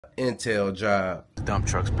Intel job. Dump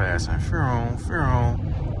trucks passing.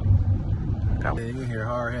 You hear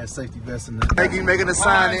hard hat safety vest in the Maggie making a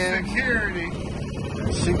sign in. security.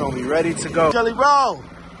 She gonna be ready to go. Jelly roll.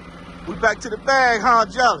 We back to the bag, huh,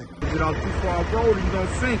 Jelly? Get off too far road, you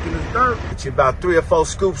gonna sink in the dirt. Get you about 3 or 4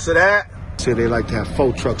 scoops of that. So they like to have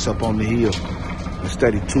 4 trucks up on the hill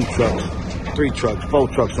instead of 2 trucks, 3 trucks, 4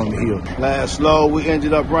 trucks on the hill. Last load, we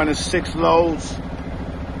ended up running 6 loads.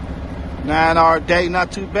 9-hour day,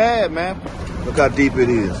 not too bad, man. Look how deep it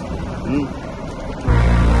is.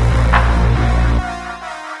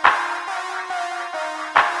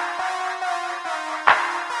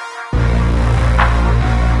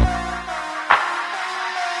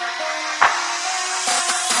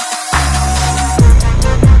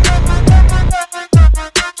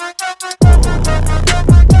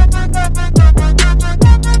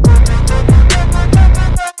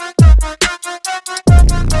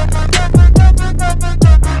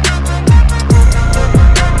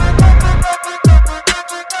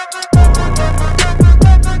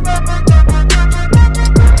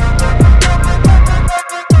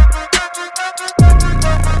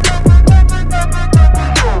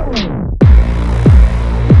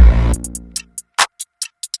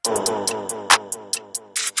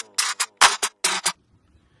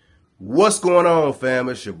 What's going on, fam?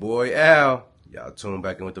 It's your boy Al. Y'all tune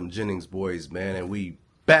back in with them Jennings boys, man, and we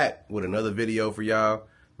back with another video for y'all.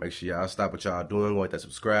 Make sure y'all stop what y'all doing, go hit that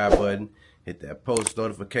subscribe button, hit that post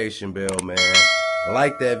notification bell, man.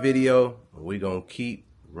 Like that video, we gonna keep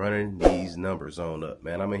running these numbers on up,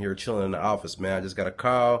 man. I'm in here chilling in the office, man. I just got a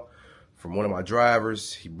call from one of my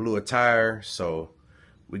drivers. He blew a tire, so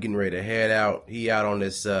we getting ready to head out. He out on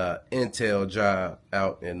this Intel job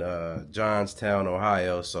out in Johnstown,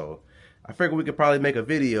 Ohio, so I figured we could probably make a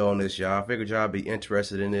video on this, y'all. I figured y'all be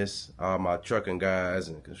interested in this, all my trucking guys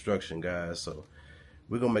and construction guys. So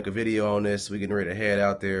we're going to make a video on this. We're getting ready to head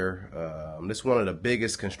out there. This is one of the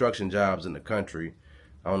biggest construction jobs in the country.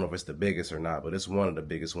 I don't know if it's the biggest or not, but it's one of the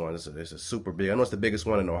biggest ones. It's a super big. I know it's the biggest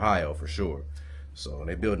one in Ohio for sure. So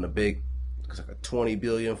they're building a big, it's like a $20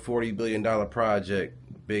 billion, $40 billion project,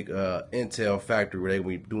 big Intel factory where they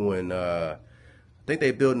be doing I think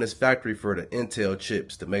they building this factory for the Intel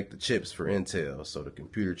chips, to make the chips for Intel. So the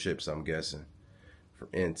computer chips, I'm guessing, for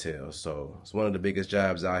Intel. So it's one of the biggest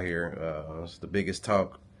jobs out here. It's the biggest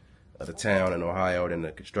talk of the town in Ohio in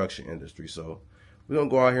the construction industry. So we're going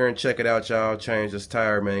to go out here and check it out, y'all. Change this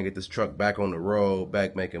tire, man. Get this truck back on the road,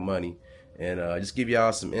 back making money. And just give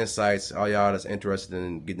y'all some insights, all y'all that's interested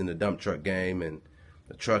in getting in the dump truck game and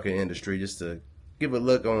the trucking industry, just to give a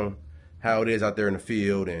look on how it is out there in the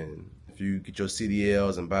field, and if you get your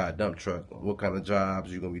CDLs and buy a dump truck, what kind of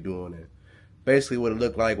jobs you're going to be doing, and basically what it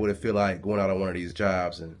look like, what it feel like going out on one of these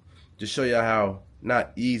jobs, and just show y'all how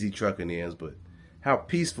not easy trucking is, but how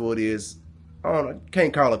peaceful it is. I don't know,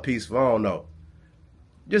 can't call it peaceful, I don't know.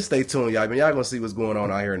 Just stay tuned, y'all. I mean, y'all going to see what's going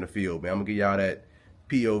on out here in the field, man. I'm going to give y'all that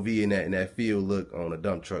POV and that field look on the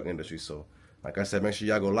dump truck industry. So, like I said, make sure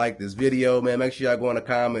y'all go like this video, man. Make sure y'all go in the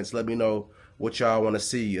comments. Let me know what y'all want to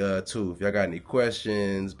see too. If y'all got any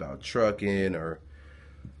questions about trucking or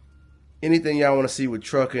anything y'all want to see with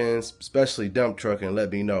trucking, especially dump trucking,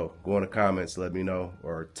 let me know. Go in the comments, let me know,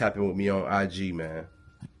 or tap in with me on IG, man.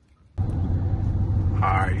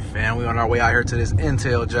 Alright, fam, we on our way out here to this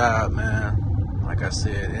Intel job, man. Like I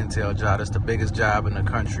said, Intel job, that's the biggest job in the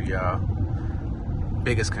country, y'all.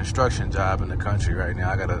 Biggest construction job in the country right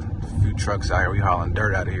now. I got a few trucks out here. We hauling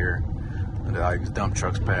dirt out of here. And like these dump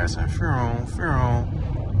trucks passing.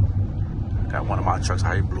 Got one of my trucks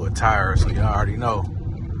out here blew a tire, so y'all already know.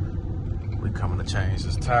 We coming to change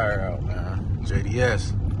this tire out, man.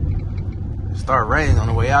 JDS. It started raining on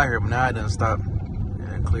the way out here, but now it doesn't stop.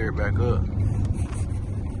 Yeah, it cleared back up.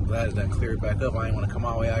 I'm glad it done cleared back up. I ain't want to come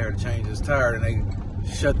all the way out here to change this tire, and they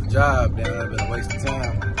shut the job down. That'd been a waste of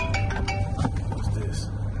time. What's this?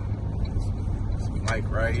 It's Mike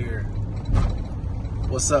right here.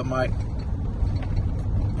 What's up, Mike?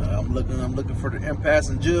 I'm looking for the impasse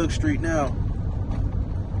in Jug Street now.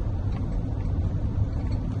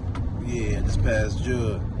 Yeah, just past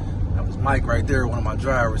Jug. That was Mike right there, one of my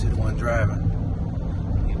drivers. He the one driving.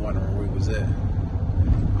 He wondering where he was at.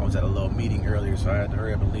 I was at a little meeting earlier, so I had to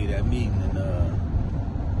hurry up and leave that meeting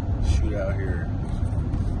and shoot out here.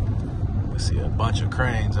 We see a bunch of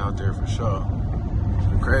cranes out there for sure.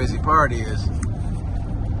 The crazy part is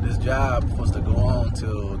this job supposed to go on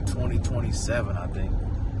till 2027, I think.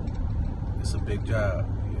 It's a big job.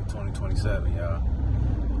 Yeah, 2027, y'all.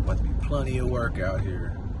 About to be plenty of work out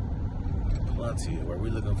here. Plenty of work. We're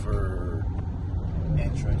looking for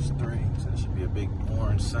entrance 3, so there should be a big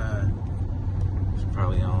orange sign. It's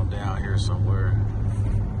probably on down here somewhere.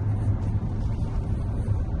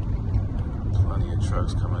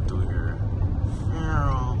 trucks coming through here.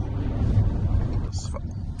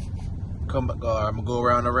 Come back. I'm gonna go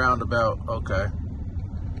around the roundabout. Okay.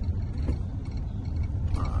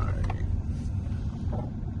 Alright.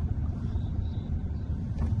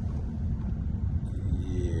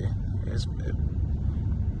 Yeah.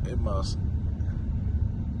 It must.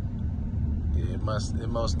 Yeah, it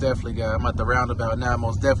most definitely got. I'm at the roundabout now. It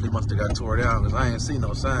most definitely must have got tore down because I ain't seen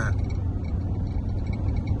no sign.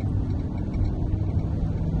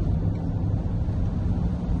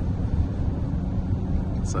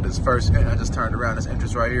 So this first, I just turned around, this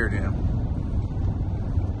entrance right here then.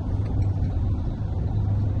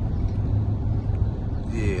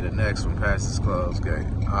 Yeah, the next one past this closed gate.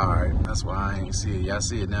 Alright, that's why I ain't see it. Y'all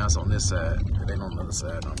see it now, it's on this side. It ain't on the other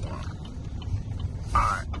side no more.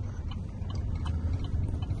 Alright.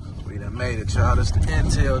 We done made it, y'all. This the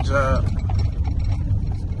intel job.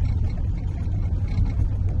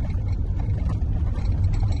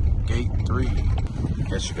 Gate 3.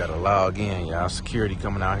 Guess you gotta log in, y'all. Security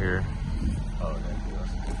coming out here. Oh, there it goes.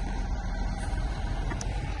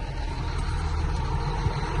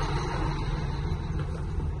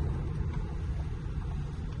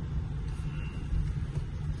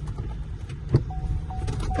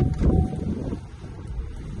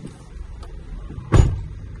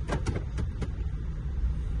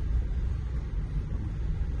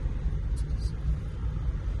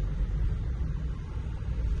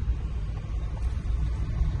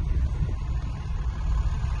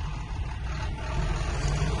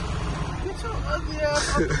 Ugly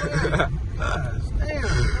ass up there. God damn,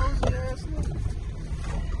 nosy ass nigga.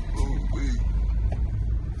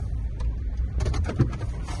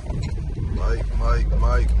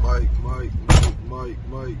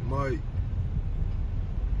 Mike.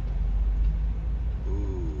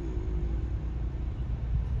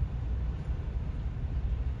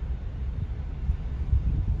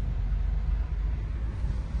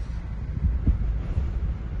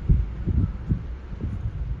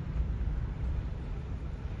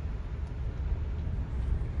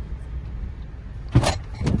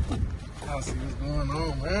 I see what's going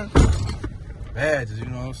on, man. Badges, you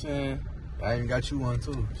know what I'm saying? I even got you one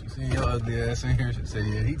too. She seen your ugly ass in here. She said,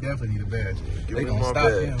 yeah, he definitely need a badge. They gonna stop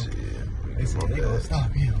him. Yeah. They said they gonna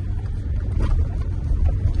stop him.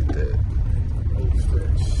 Get that. Oh,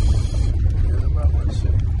 stretch. Heard about what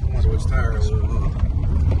shit. Switch tires.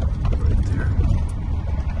 Right there.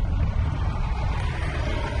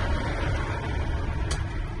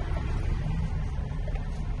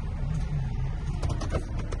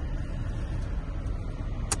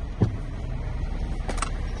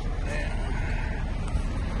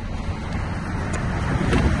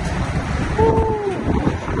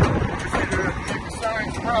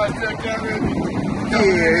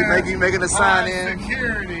 Yeah, you making a sign in.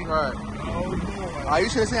 Security. Right. Oh boy. Oh, you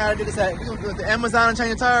should have seen how I did this at the Amazon and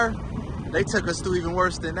change a tire. They took us through even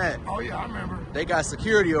worse than that. Oh yeah, I remember. They got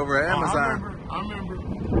security over at Amazon. I remember.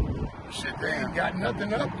 Shit, they ain't got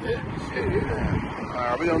nothing up yet. Shit, yeah. All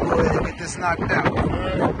right, we're gonna go ahead and get this knocked out.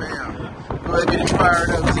 Bam. Go ahead and get it fired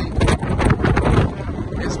up, T.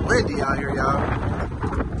 It's windy out here, y'all.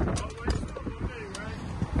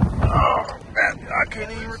 Oh, man, I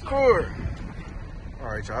can't even record. All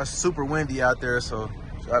right, y'all, it's super windy out there, so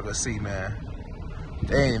y'all can see, man.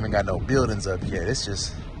 They ain't even got no buildings up yet. It's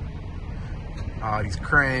just all these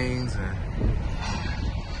cranes and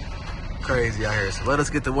crazy out here. So let us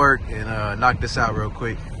get to work and knock this out real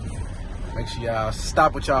quick. Make sure y'all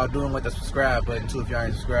stop what y'all doing with the subscribe button too if y'all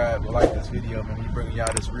ain't subscribed. But like this video, man. We bringing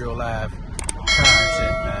y'all this real live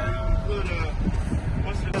content, man.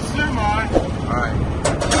 All right.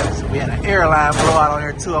 So we had an airline blowout on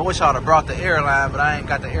here too. I wish I would have brought the airline, but I ain't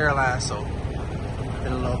got the airline, so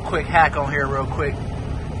did a little quick hack on here real quick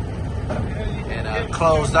and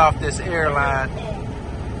closed off this airline.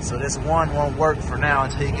 So this one won't work for now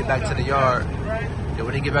until you get back to the yard. And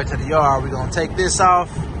when you get back to the yard, we're gonna take this off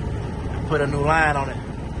and put a new line on it.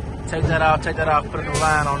 Take that off, put a new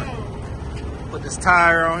line on it. Put this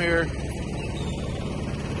tire on here.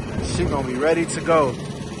 She gonna be ready to go.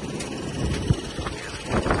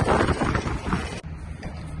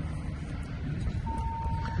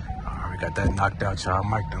 Alright, we got that knocked out, y'all.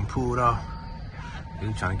 Mike done pulled off.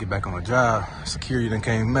 He trying to get back on the job. Security done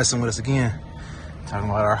came messing with us again. Talking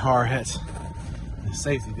about our hard hats. And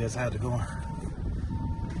safety vests, I had to go on.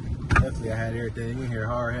 Definitely I had everything in here.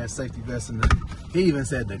 Hard hat, safety vest, and he even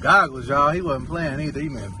said the goggles, y'all. He wasn't playing either. He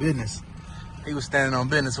meant business. He was standing on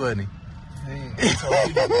business, wasn't he?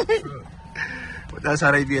 But that's how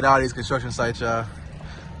they be at all these construction sites, y'all.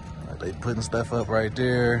 Like they putting stuff up right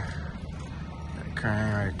there. That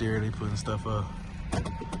crane right there, they putting stuff up.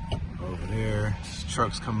 Over there,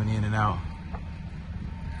 trucks coming in and out.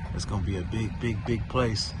 It's gonna be a big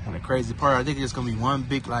place. And the crazy part, I think it's gonna be one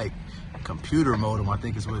big like computer modem. I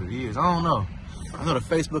think is what it is. I don't know. I know the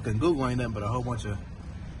Facebook and Google ain't nothing but a whole bunch of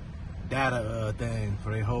data thing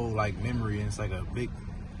for their whole like memory, and it's like a big,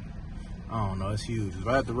 I don't know, it's huge.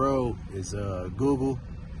 Right up the road is Google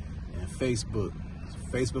and Facebook.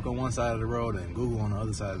 Facebook on one side of the road and Google on the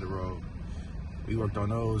other side of the road. We worked on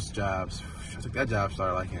those jobs. I took that job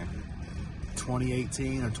started like in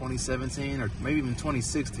 2018 or 2017 or maybe even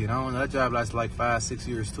 2016. I don't know. That job lasted like 5-6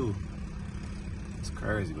 years too. It's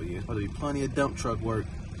crazy, but yeah, it's supposed to be plenty of dump truck work.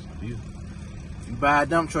 So if you buy a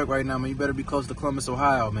dump truck right now, man, you better be close to Columbus,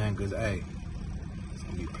 Ohio, man, because hey, it's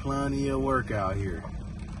gonna be plenty of work out here.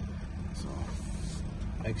 So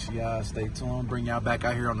make sure y'all stay tuned. Bring y'all back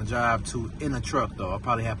out here on the job too, in a truck though. I'll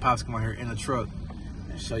probably have Pops come out here in a truck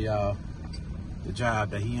and show y'all the job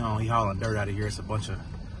that he on. He hauling dirt out of here. It's a bunch of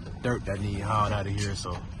dirt that need hauled out of here,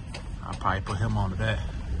 so I'll probably put him onto that.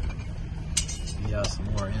 Give y'all some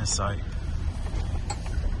more insight.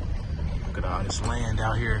 Look at all this land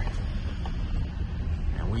out here.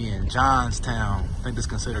 And we in Johnstown. I think this is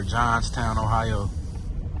considered Johnstown, Ohio.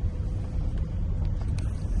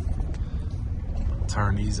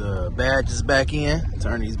 Turn these badges back in.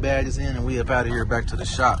 Turn these badges in, and we up out of here back to the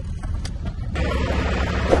shop.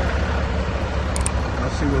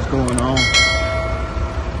 Let's see what's going on.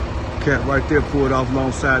 Cat right there pulled off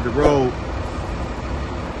alongside the road.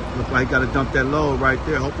 Look like he got to dump that load right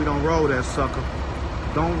there. Hope he don't roll that sucker.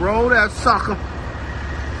 Don't roll that sucker.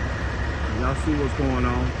 Y'all see what's going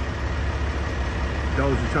on.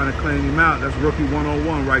 Those are trying to clean him out. That's rookie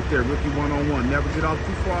 101 right there. Rookie 101. Never get off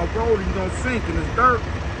too far off road or you're going to sink in this dirt.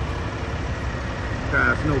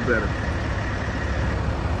 Guys know better.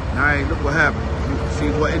 Now, look what happened. See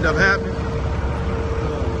what ended up happening?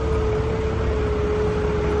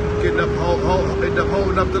 Getting up, end up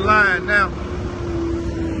holding up the line now.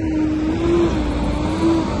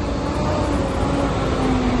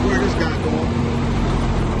 Where this guy going?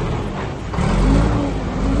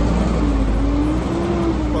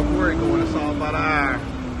 Fuck, where he going? It's all about an hour.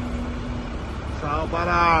 It's all about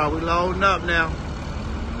an hour. We loading up now.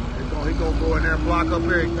 He gonna go in there and block up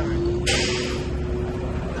everything.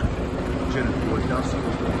 Jennifer, boys, y'all see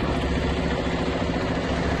what's going on?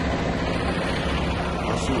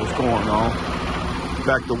 See what's going on.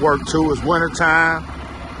 Back to work too. It's winter time.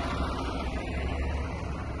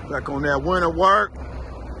 Back on that winter work.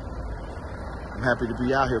 I'm happy to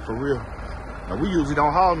be out here for real. Now, we usually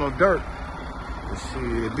don't haul no dirt. Let's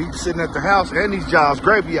see, be sitting at the house and these jobs.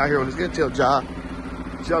 Gravy out here on this Intel job.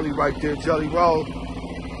 Jelly right there, Jelly Roll.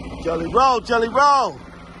 Jelly Roll, Jelly Roll.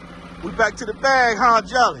 We back to the bag, huh,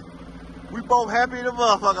 Jelly? We both happy as a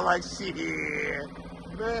motherfucker like shit.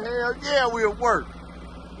 Man, hell yeah, we at work.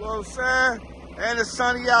 You know what I'm saying? And it's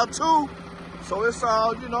sunny out too. So it's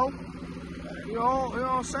all, you know what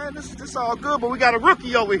I'm saying? This all good, but we got a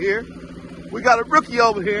rookie over here.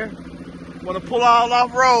 Want to pull all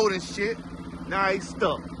off road and shit. Now he's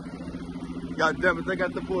stuck. God damn it, they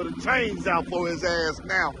got to pull the chains out for his ass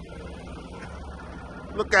now.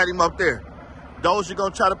 Look at him up there. Those are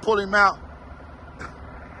gonna try to pull him out.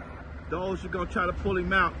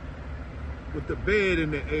 With the bed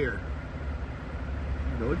in the air.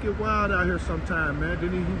 You know, it get wild out here sometime, man.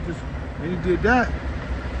 Then he did that.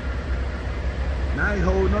 Now he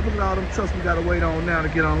holding up. Look at all them trucks we gotta wait on now to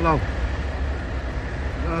get on low. You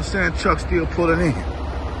know what I'm saying? Truck still pulling in.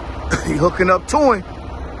 He hooking up to him.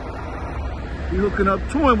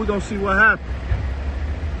 We're gonna see what happens.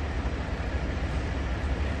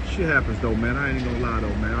 Shit happens though, man. I ain't even gonna lie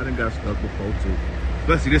though, man. I done got stuck before too.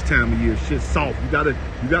 Especially this time of year, shit's soft. You gotta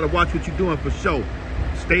watch what you're doing for sure.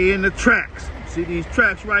 Stay in the tracks. See these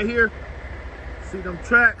tracks right here? See them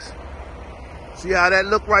tracks? See how that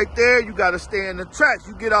look right there? You gotta stay in the tracks.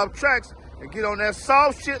 You get off tracks and get on that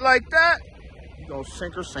soft shit like that, you gonna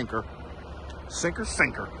sinker.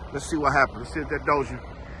 Let's see what happens. Let's hit that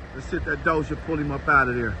Dozier, pull him up out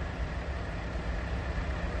of there.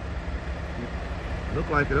 Look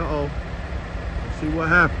like it, uh-oh. Let's see what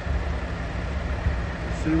happens.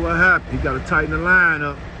 He got to tighten the line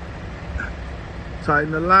up.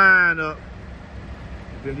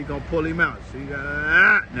 Then he gonna pull him out. See,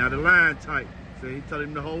 now the line tight. See, he tell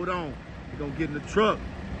him to hold on. He gonna get in the truck.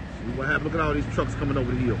 See what happens. Look at all these trucks coming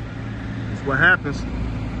over the hill. That's what happens.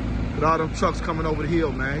 Look at all them trucks coming over the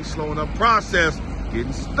hill, man. He's slowing up process,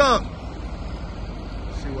 getting stuck.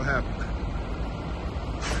 See what happens.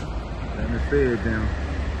 Letting his bed down.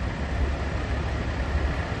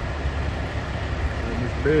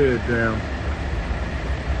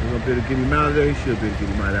 We're gonna be able to get him out of there. He should be able to get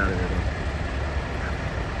him right out of there though.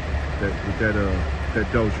 that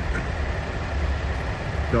Doja.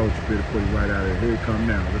 Doja better put it right out of there. Here it come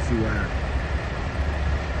now. Let's see what happens.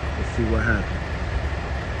 Let's see what happens.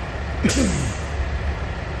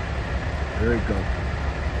 There you go.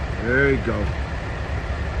 There you go.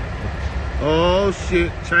 Oh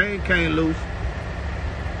shit, chain can't loose.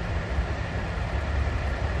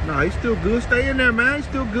 No, he's still good. Stay in there, man. He's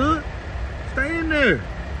still good. Stay in there.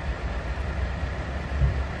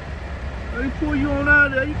 Let me pull you on out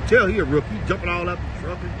of there. You can tell he a rookie. Jumping all up the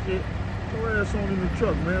truck and shit. Throw your ass on in the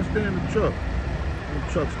truck, man. Stay in the truck. The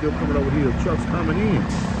truck's still coming over here. The truck's coming in. You know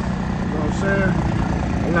what I'm saying?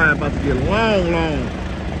 The line about to get long, long.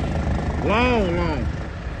 Long, long.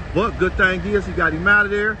 But good thing is he got him out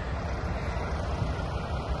of there.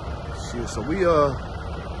 Shit, so we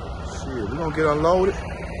gonna get unloaded.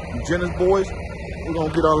 You Jennings boys, we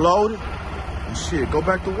gonna get unloaded. And shit, go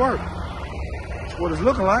back to work. That's what it's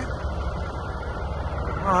looking like.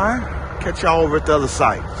 Alright. Catch y'all over at the other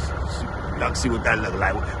side. Y'all can see what that look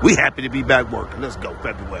like. We happy to be back working. Let's go,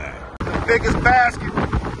 February. The biggest basket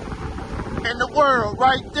in the world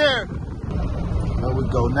right there. There we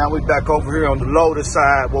go. Now we back over here on the loader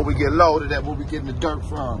side where we get loaded at, where we getting the dirt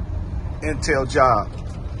from. Intel job.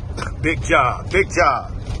 Big job. Big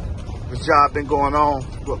job. This job been going on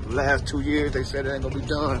for the last 2 years. They said it ain't gonna be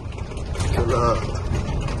done till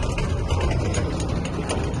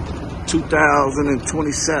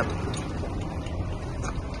 2027.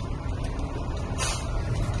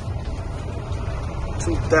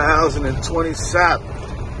 2027.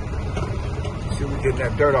 See, we getting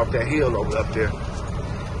that dirt off that hill over up there.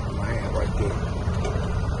 Man, right there.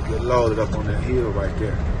 Get loaded up on that hill right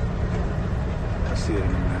there. I see it in a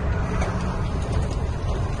minute.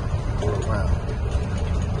 Go around.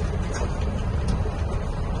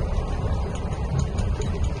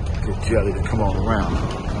 Get Jelly to come on around.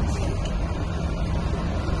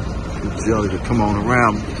 Get Jelly to come on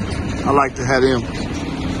around. I like to have him.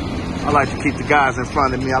 I like to keep the guys in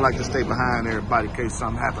front of me. I like to stay behind everybody in case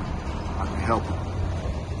something happens. I can help them.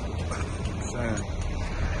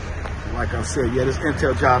 Like I said, yeah, this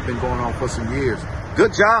Intel job been going on for some years.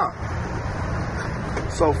 Good job.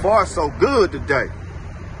 So far, so good today.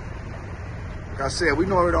 Like I said, we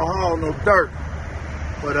normally don't haul no dirt,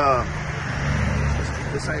 but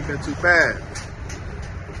this ain't been too bad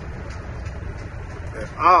at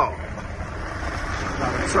all. A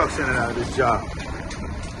lot of trucks in and out of this job.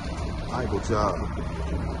 Idle job.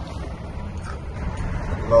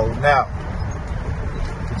 Loading out.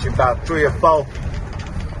 Get you about 3 or 4.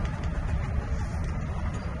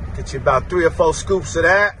 Get you about 3 or 4 scoops of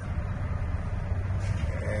that.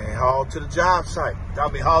 And haul to the job site. I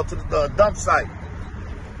mean, haul to the dump site.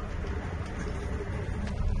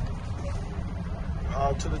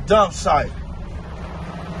 Haul to the dump site.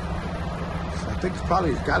 So I think it's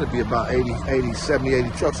got to be about 70, 80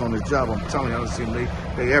 trucks on this job. I'm telling you, I don't see them.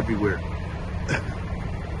 They everywhere.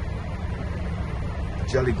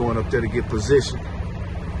 Jelly going up there to get position.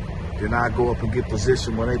 Then I go up and get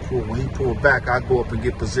position. When he pull back, I go up and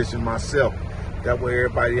get position myself. That way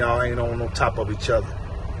everybody y'all ain't on top of each other.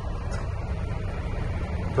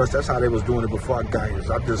 Plus that's how they was doing it before I got here.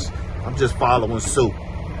 So I'm just following suit.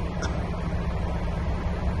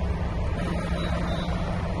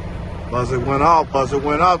 Buzzer went off. Buzzer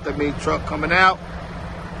went off. That means truck coming out.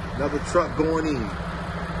 Another truck going in.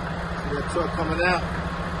 See that truck coming out?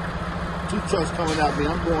 2 trucks coming out. Me,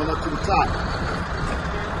 I'm going up to the top.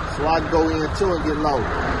 So I can go in too and get loaded.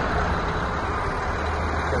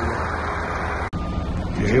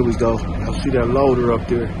 Yeah, here we go. Y'all see that loader up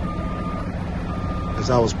there? As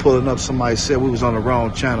I was pulling up, somebody said we was on the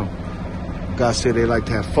wrong channel. God said they like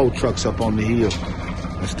to have 4 trucks up on the hill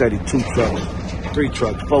instead of 2 trucks, 3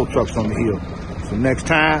 trucks, 4 trucks on the hill. So next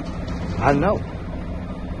time, I know.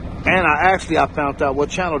 And I found out what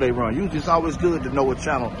channel they run. Usually it's always good to know what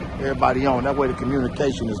channel everybody on. That way the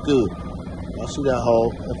communication is good. I see that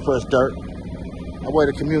hole, that fresh dirt. That way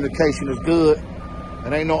the communication is good.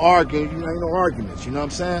 And ain't no arguing, ain't no arguments, you know what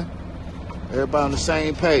I'm saying? Everybody on the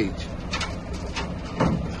same page.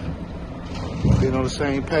 Being on the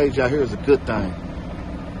same page out here is a good thing.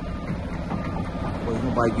 Well,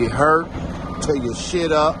 nobody get hurt, tear your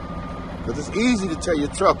shit up. Because it's easy to tear your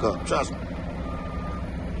truck up, trust me.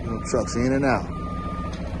 You know, trucks in and out.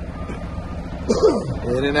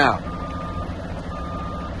 In and out.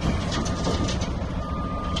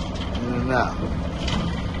 In and out.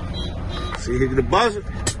 See, hit the buzzer.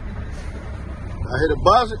 I hit the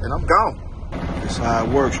buzzer and I'm gone. That's how it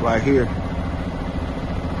works right here.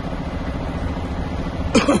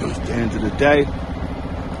 It's the end of the day.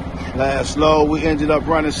 Last load, we ended up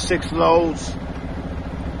running 6 loads.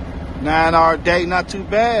 9-hour day, not too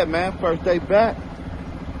bad, man. First day back.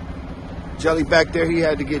 Jelly back there, he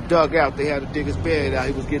had to get dug out. They had to dig his bed out.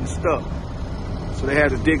 He was getting stuck. So they had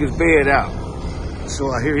to dig his bed out.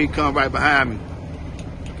 So I hear he come right behind me.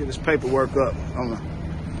 Get his paperwork up.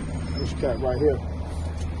 This cat right here.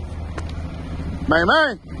 Man.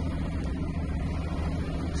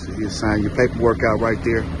 So you sign your paperwork out right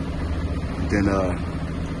there. Then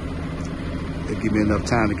they give me enough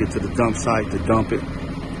time to get to the dump site to dump it.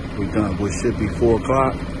 We done, which should be 4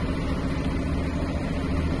 o'clock.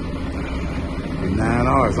 9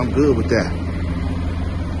 hours, I'm good with that.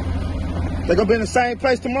 They gonna be in the same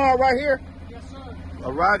place tomorrow right here? Yes, sir.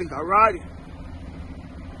 Alrighty.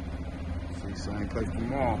 See, same place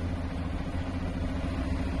tomorrow.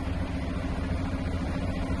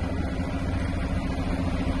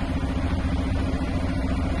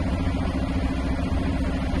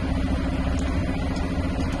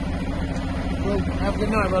 Have a good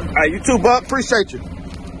night, brother. Hey, you too, Buck. Appreciate you.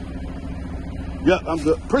 Yep, I'm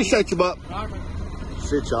good. Appreciate you, Buck.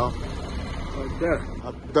 Sit, y'all. Right there.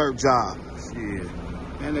 A third job. Shit.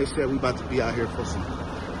 And they said we about to be out here for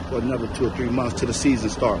another 2 or 3 months till the season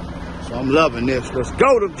starts. So I'm loving this. Let's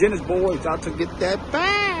go to Jenny's boys out to get that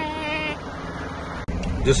bag.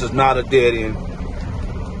 This is not a dead end.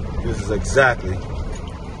 This is exactly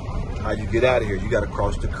how you get out of here. You got to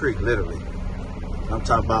cross the creek, literally. I'm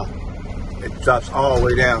talking about it drops all the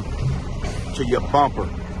way down to your bumper.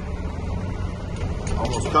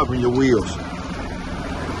 Almost covering your wheels.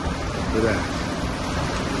 Look at that.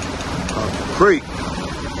 Across the creek.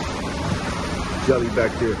 Jelly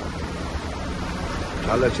back there.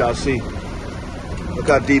 I'll let y'all see. Look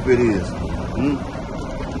how deep it is.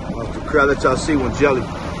 Off the creek, I'll let y'all see when Jelly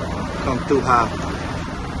comes through high.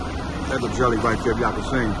 That's a Jelly right there, if y'all can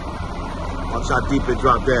see. Watch how deep it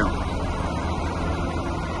dropped down.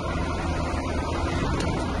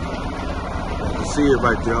 You can see it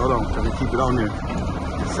right there. Hold on, try to keep it on there.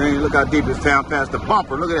 See, look how deep it's down past the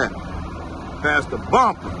bumper. Look at that. Past the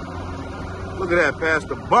bumper. Look at that, past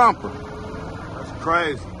the bumper. That's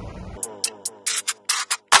crazy.